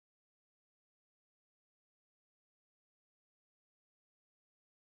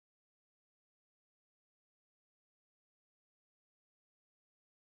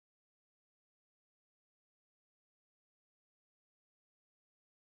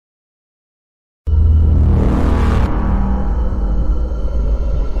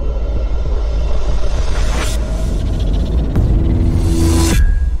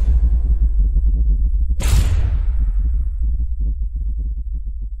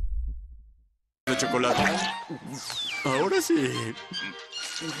chocolate. Ahora sí.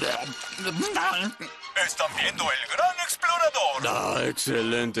 Están viendo El Gran Explorador. Ah,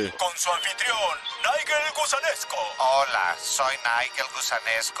 excelente. Con su anfitrión, Nigel Gusanesco. Hola, soy Nigel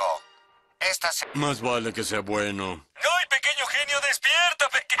Gusanesco. Más vale que sea bueno. ¡Ay, pequeño genio, despierta,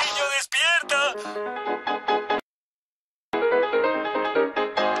 pequeño, despierta!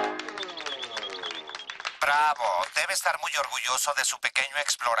 Bravo, debe estar muy orgulloso de su pequeño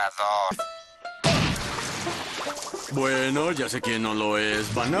explorador. Bueno, ya sé quién no lo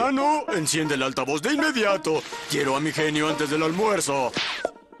es. Banano, enciende el altavoz de inmediato. Quiero a mi genio antes del almuerzo.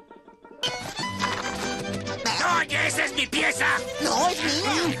 ¡Oye, esa es mi pieza! No, es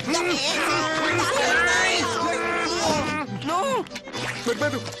mía. Dame ¡No!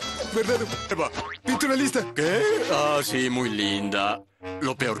 Verdadero. Eva, Pintura lista. ¿qué? Ah, sí, muy linda.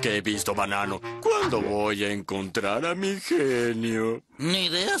 Lo peor que he visto, Banano. ¿Cuándo voy a encontrar a mi genio? Ni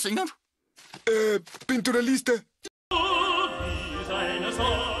idea, señor. Pintura lista.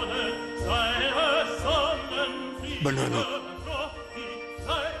 Banano.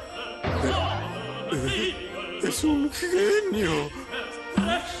 Es un genio.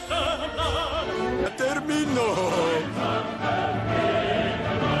 ¡Terminó!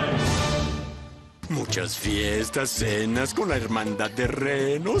 Muchas fiestas, cenas con la hermandad de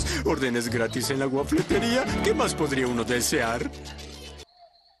renos, órdenes gratis en la guafletería. ¿Qué más podría uno desear?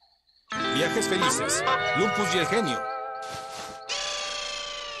 Viajes felices. Lupus y el genio.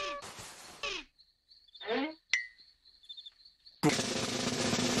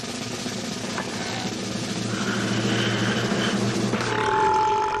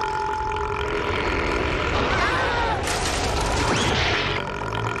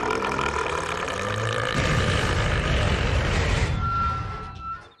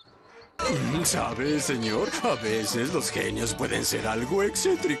 ¿Sabe, señor? A veces los genios pueden ser algo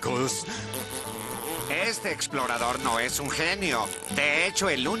excéntricos. Este explorador no es un genio. De hecho,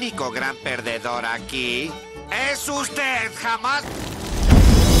 el único gran perdedor aquí es usted. Jamás...